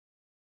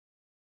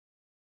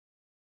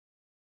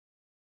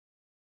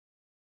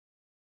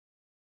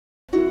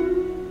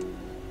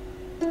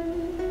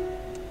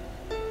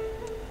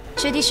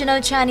Traditional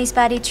Chinese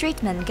body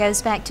treatment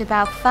goes back to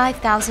about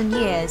 5,000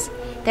 years.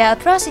 There are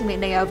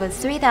approximately over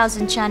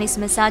 3,000 Chinese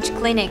massage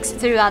clinics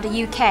throughout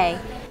the UK.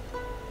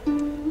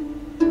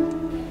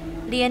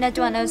 Liana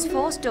owns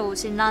 4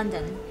 stores in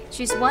London.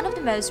 She's one of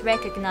the most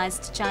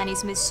recognized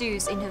Chinese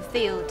masseuses in her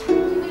field.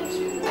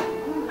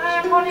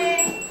 Hi,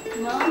 morning.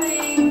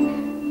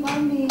 Morning.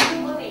 Mommy.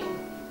 Morning.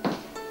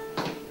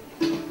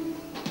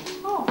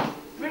 Oh,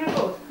 very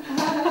good.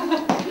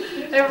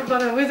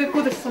 Everybody with a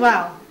good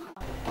smile.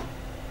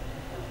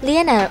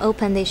 Liana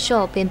opened this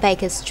shop in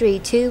Baker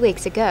Street 2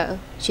 weeks ago.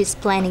 She's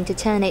planning to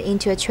turn it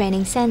into a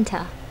training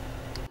center.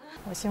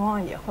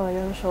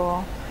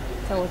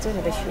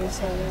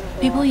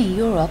 People in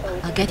Europe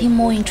are getting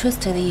more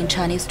interested in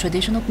Chinese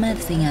traditional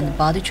medicine and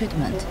body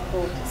treatment.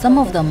 Some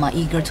of them are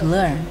eager to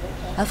learn.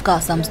 I've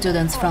got some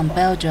students from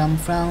Belgium,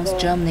 France,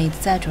 Germany,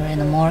 etc.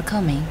 and more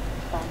coming.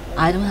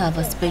 I don't have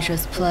a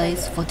spacious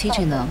place for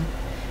teaching them.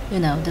 You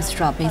know, this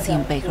shop is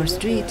in Baker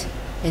Street.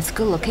 Its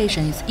good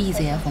location is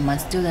easier for my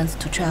students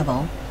to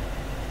travel.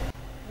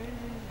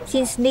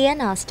 Since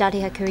Liana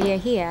started her career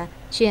here,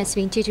 she has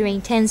been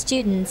tutoring 10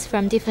 students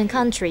from different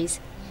countries.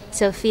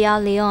 Sophia,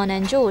 Leon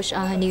and George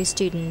are her new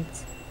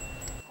students.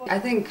 I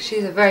think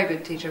she's a very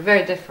good teacher,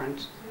 very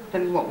different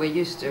than what we're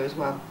used to as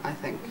well, I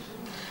think.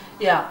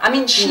 Yeah, I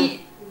mean,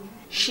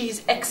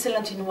 she's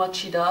excellent in what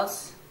she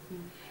does.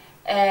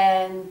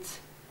 And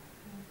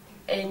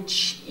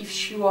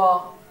if you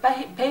are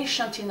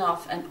patient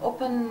enough and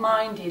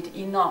open-minded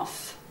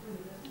enough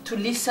to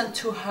listen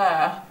to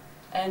her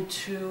and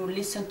to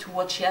listen to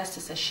what she has to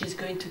say, she's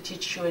going to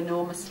teach you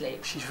enormously.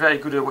 She's very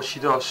good at what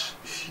she does.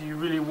 She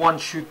really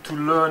wants you to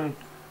learn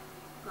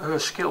her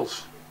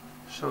skills.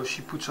 So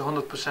she puts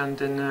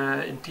 100%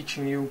 in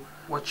teaching you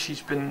what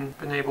she's been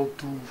able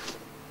to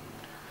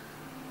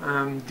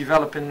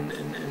develop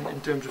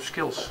in terms of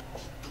skills.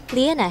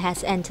 Liana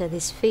has entered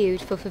this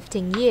field for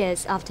 15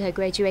 years after her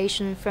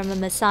graduation from a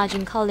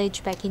massaging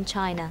college back in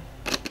China.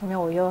 It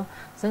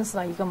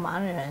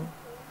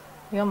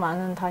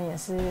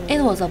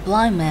was a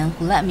blind man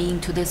who led me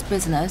into this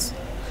business.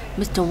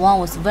 Mr. Wang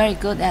was very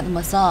good at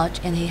massage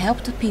and he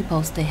helped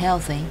people stay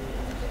healthy.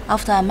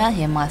 After I met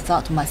him, I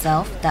thought to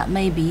myself that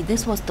maybe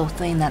this was the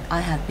thing that I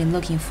had been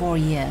looking for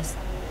years.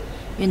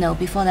 You know,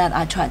 before that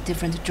I tried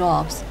different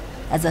jobs,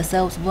 as a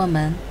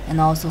saleswoman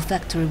and also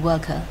factory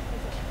worker.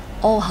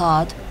 All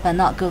hard, but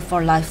not good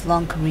for a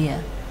lifelong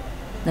career.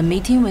 The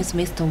meeting with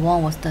Mr.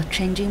 Wang was the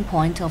changing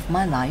point of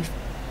my life.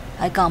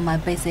 I got my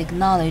basic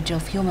knowledge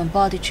of human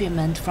body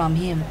treatment from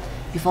him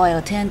before I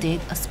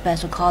attended a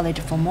special college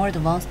for more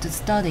advanced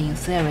study in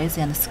theories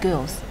and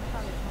skills.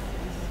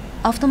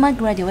 After my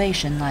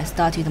graduation, I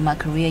started my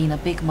career in a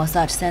big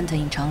massage center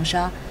in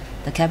Changsha,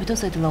 the capital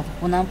city of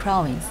Hunan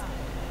province.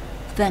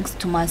 Thanks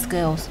to my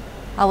skills,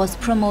 I was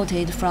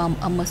promoted from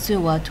a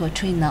masseuse to a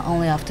trainer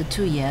only after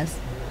 2 years.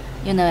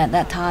 You know, at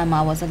that time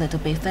I was a little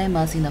bit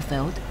famous in the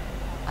field.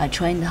 I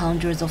trained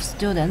hundreds of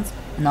students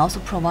and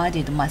also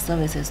provided my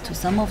services to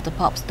some of the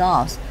pop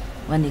stars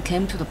when they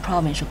came to the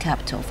provincial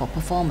capital for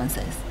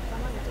performances.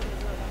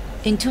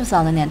 In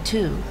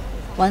 2002,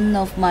 one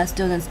of my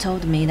students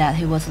told me that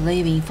he was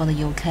leaving for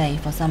the UK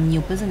for some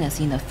new business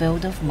in the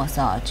field of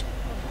massage.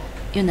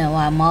 You know,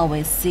 I'm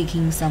always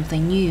seeking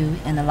something new,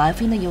 and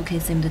life in the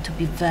UK seemed to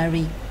be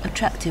very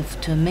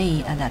attractive to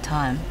me at that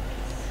time.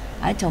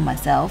 I told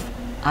myself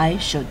I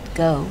should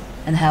go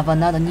and have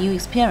another new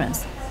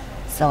experience,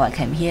 so I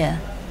came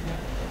here.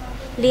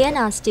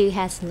 Liana still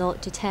has a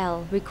lot to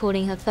tell,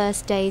 recalling her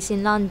first days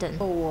in London.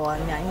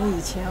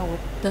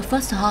 The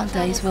first hard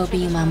days will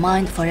be in my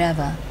mind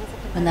forever.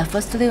 When I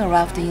firstly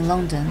arrived in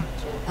London,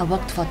 I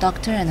worked for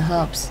Doctor and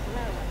Herbs.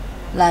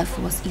 Life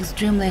was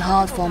extremely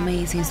hard for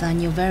me since I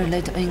knew very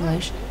little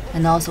English,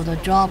 and also the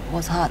job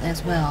was hard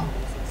as well.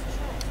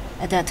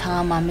 At that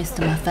time, I missed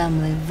my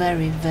family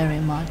very, very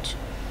much.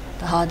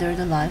 The harder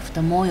the life,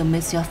 the more you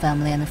miss your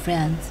family and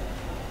friends.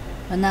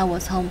 When I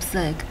was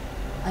homesick,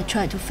 I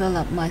tried to fill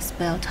up my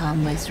spare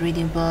time with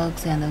reading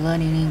books and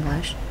learning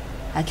English.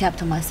 I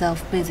kept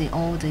myself busy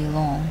all day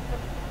long.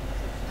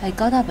 I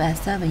got up at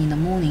 7 in the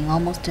morning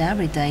almost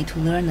every day to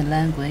learn the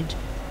language.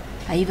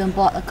 I even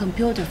bought a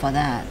computer for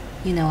that.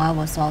 You know, I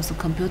was also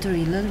computer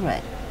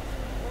illiterate.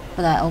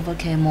 But I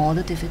overcame all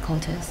the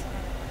difficulties.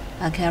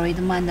 I carried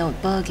my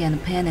notebook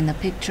and pen and a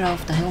picture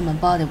of the human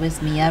body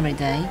with me every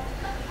day.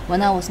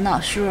 When I was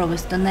not sure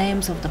with the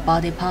names of the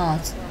body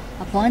parts,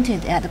 I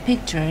pointed at the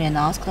picture and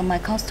asked my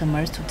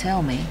customers to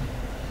tell me.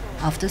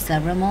 After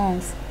several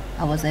months,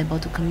 I was able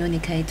to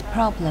communicate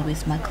properly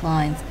with my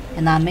clients,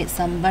 and I made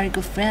some very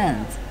good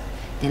friends.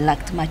 They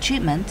liked my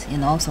treatment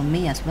and also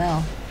me as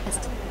well.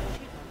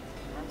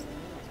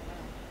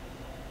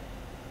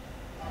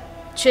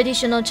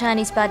 Traditional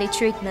Chinese body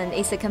treatment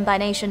is a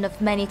combination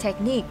of many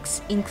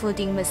techniques,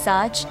 including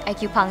massage,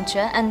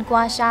 acupuncture, and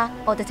gua sha,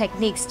 or the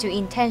techniques to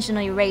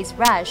intentionally raise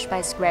rash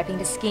by scraping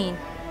the skin.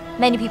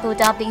 Many people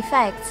doubt the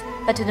effects,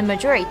 but to the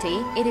majority,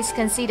 it is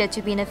considered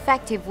to be an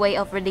effective way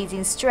of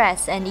releasing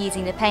stress and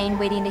easing the pain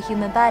within the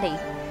human body.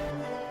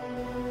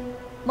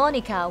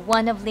 Monica,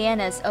 one of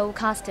Liana's old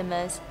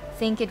customers,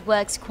 think it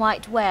works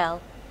quite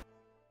well.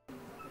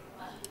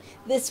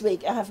 This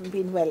week I haven't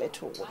been well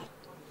at all.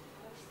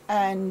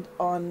 And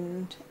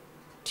on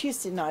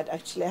Tuesday night,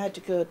 actually, I had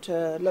to go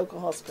to a local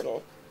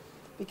hospital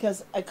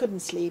because I couldn't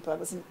sleep. I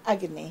was in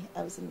agony.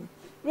 I was in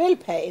real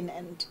pain,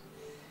 and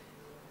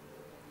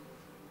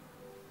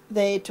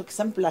they took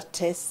some blood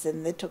tests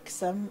and they took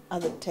some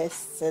other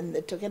tests and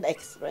they took an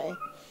x-ray,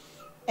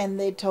 and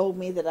they told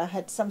me that I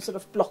had some sort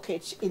of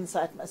blockage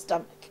inside my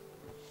stomach.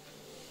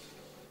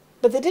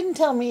 But they didn't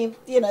tell me,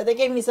 they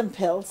gave me some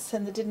pills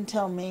and they didn't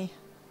tell me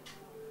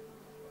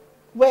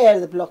where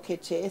the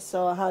blockage is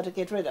or how to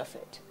get rid of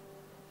it,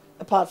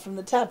 apart from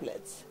the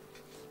tablets.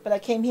 But I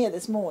came here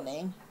this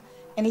morning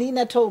and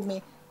Lena told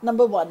me,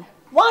 number one,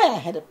 why I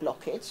had a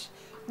blockage,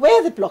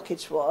 where the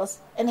blockage was,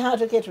 and how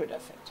to get rid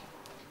of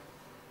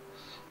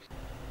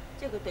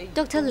it.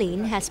 Dr.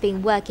 Lin has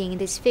been working in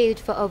this field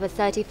for over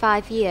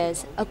 35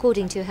 years.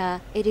 According to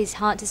her, it is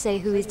hard to say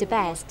who is the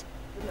best.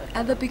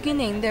 At the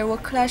beginning, there were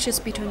clashes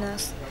between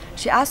us.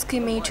 She asked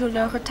me to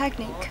learn her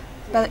technique.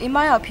 But in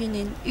my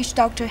opinion, each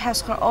doctor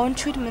has her own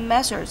treatment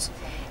methods.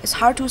 It's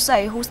hard to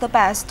say who's the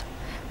best.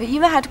 We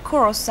even had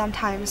quarrels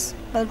sometimes,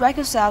 but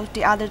reconciled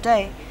the other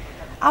day.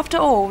 After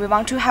all, we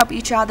want to help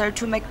each other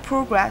to make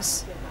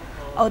progress.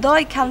 Although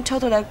I can't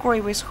totally agree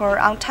with her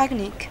on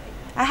technique,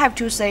 I have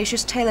to say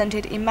she's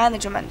talented in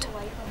management.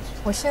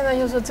 There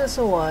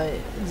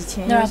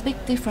are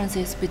big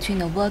differences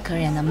between a worker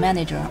and a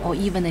manager or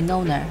even an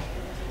owner.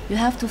 You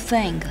have to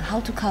think how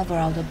to cover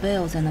all the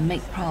bills and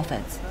make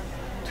profits.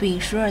 To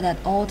ensure that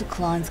all the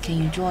clients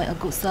can enjoy a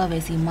good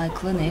service in my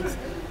clinics,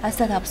 I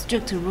set up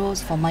strict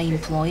rules for my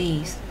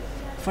employees.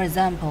 For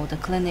example, the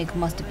clinic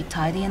must be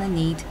tidy and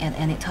neat at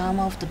any time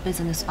of the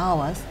business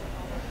hours.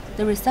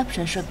 The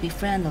reception should be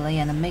friendly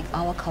and make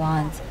our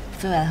clients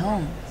feel at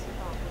home.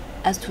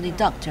 As to the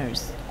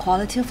doctors,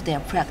 quality of their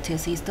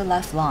practice is the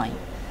lifeline.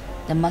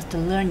 They must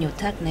learn new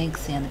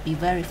techniques and be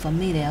very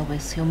familiar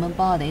with human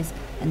bodies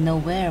and know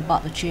where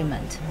about the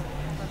treatment.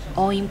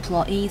 All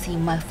employees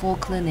in my 4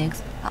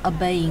 clinics are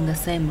obeying the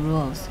same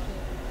rules.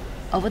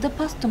 Over the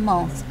past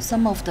month,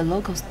 some of the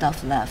local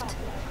staff left.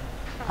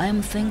 I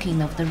am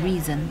thinking of the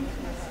reason.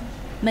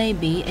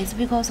 Maybe it's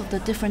because of the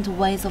different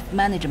ways of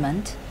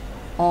management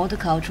or the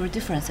cultural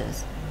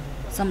differences.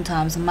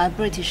 Sometimes my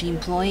British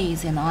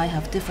employees and I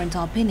have different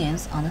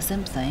opinions on the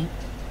same thing.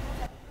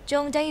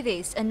 John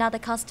Davis, another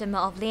customer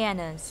of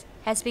Liana's,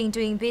 has been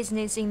doing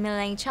business in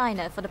mainland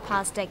China for the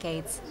past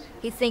decades.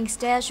 He thinks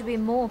there should be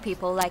more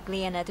people like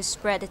Liana to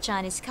spread the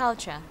Chinese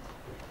culture.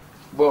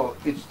 Well,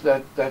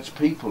 that's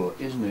people,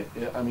 isn't it?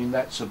 I mean,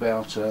 that's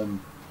about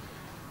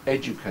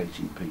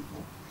educating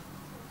people,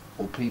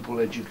 or people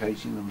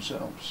educating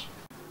themselves.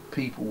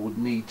 People would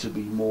need to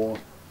be more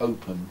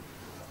open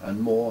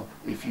and more,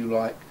 if you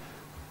like,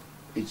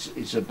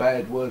 it's a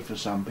bad word for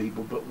some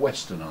people, but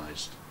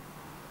westernized.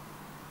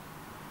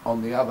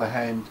 On the other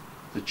hand,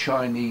 the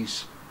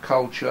Chinese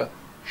culture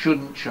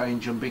shouldn't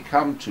change and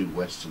become too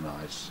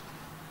westernized.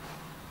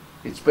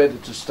 It's better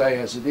to stay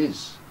as it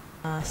is.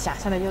 I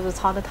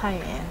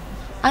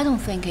don't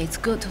think it's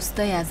good to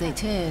stay as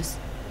it is.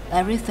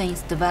 Everything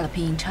is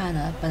developing in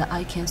China, but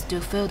I can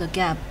still feel the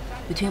gap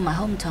between my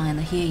hometown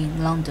and here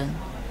in London.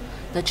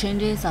 The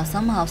changes are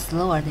somehow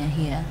slower than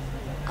here.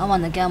 I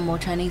want to get more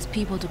Chinese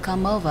people to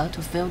come over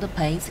to feel the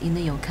pace in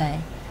the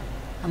UK.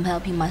 I'm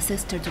helping my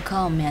sister to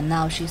come, and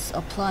now she's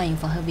applying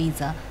for her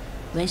visa.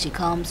 When she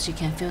comes, she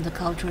can feel the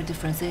cultural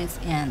differences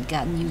and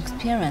get new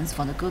experience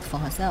for the good for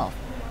herself.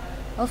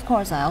 Of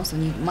course, I also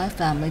need my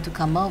family to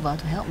come over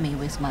to help me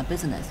with my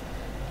business.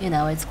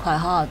 It's quite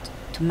hard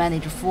to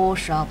manage 4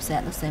 shops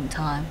at the same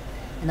time,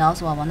 and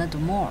also I want to do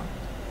more.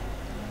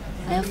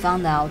 I have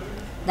found out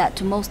that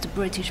to most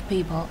British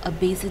people,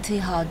 obesity,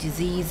 heart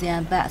disease,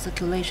 and bad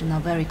circulation are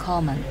very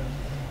common.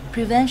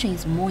 Prevention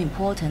is more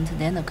important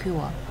than a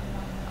cure.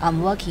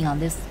 I'm working on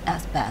this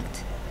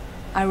aspect.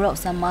 I wrote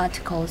some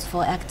articles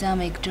for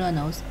academic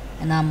journals,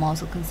 and I'm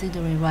also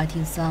considering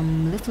writing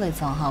some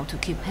leaflets on how to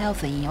keep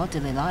healthy in your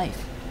daily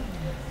life.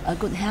 A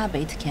good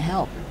habit can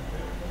help.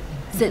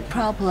 Sit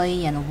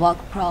properly and walk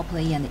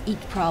properly and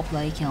eat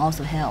properly can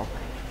also help.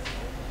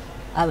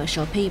 I will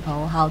show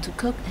people how to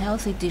cook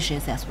healthy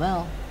dishes as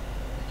well.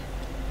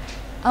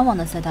 I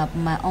want to set up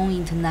my own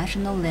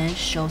international lens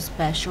show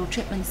special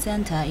treatment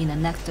center in the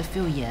next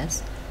few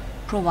years,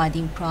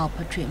 providing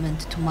proper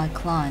treatment to my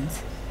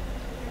clients.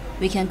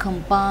 We can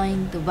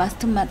combine the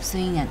Western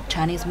medicine and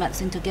Chinese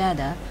medicine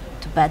together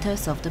to better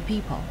serve the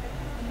people.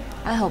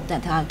 I hope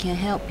that I can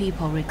help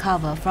people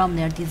recover from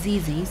their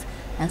diseases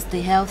and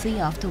stay healthy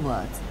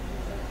afterwards.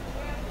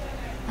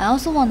 I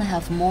also want to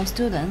have more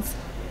students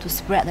to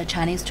spread the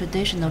Chinese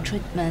traditional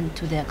treatment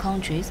to their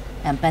countries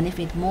and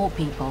benefit more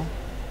people.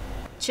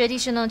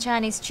 Traditional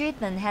Chinese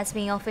treatment has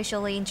been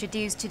officially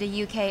introduced to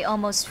the UK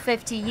almost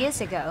 50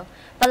 years ago,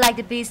 but like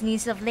the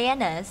business of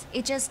Liana's,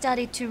 it just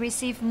started to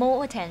receive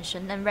more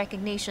attention and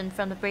recognition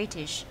from the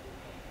British.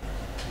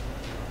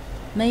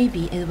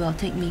 Maybe it will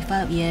take me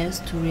 5 years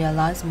to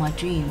realize my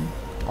dream,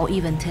 or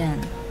even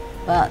 10.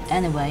 But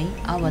anyway,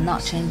 I will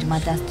not change my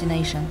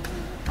destination.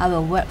 I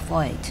will work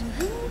for it.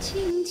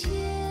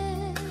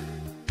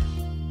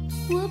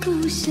 我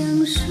不想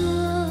说，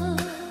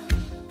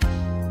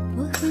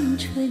我很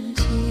纯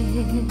洁，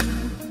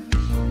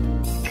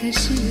可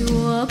是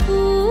我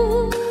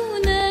不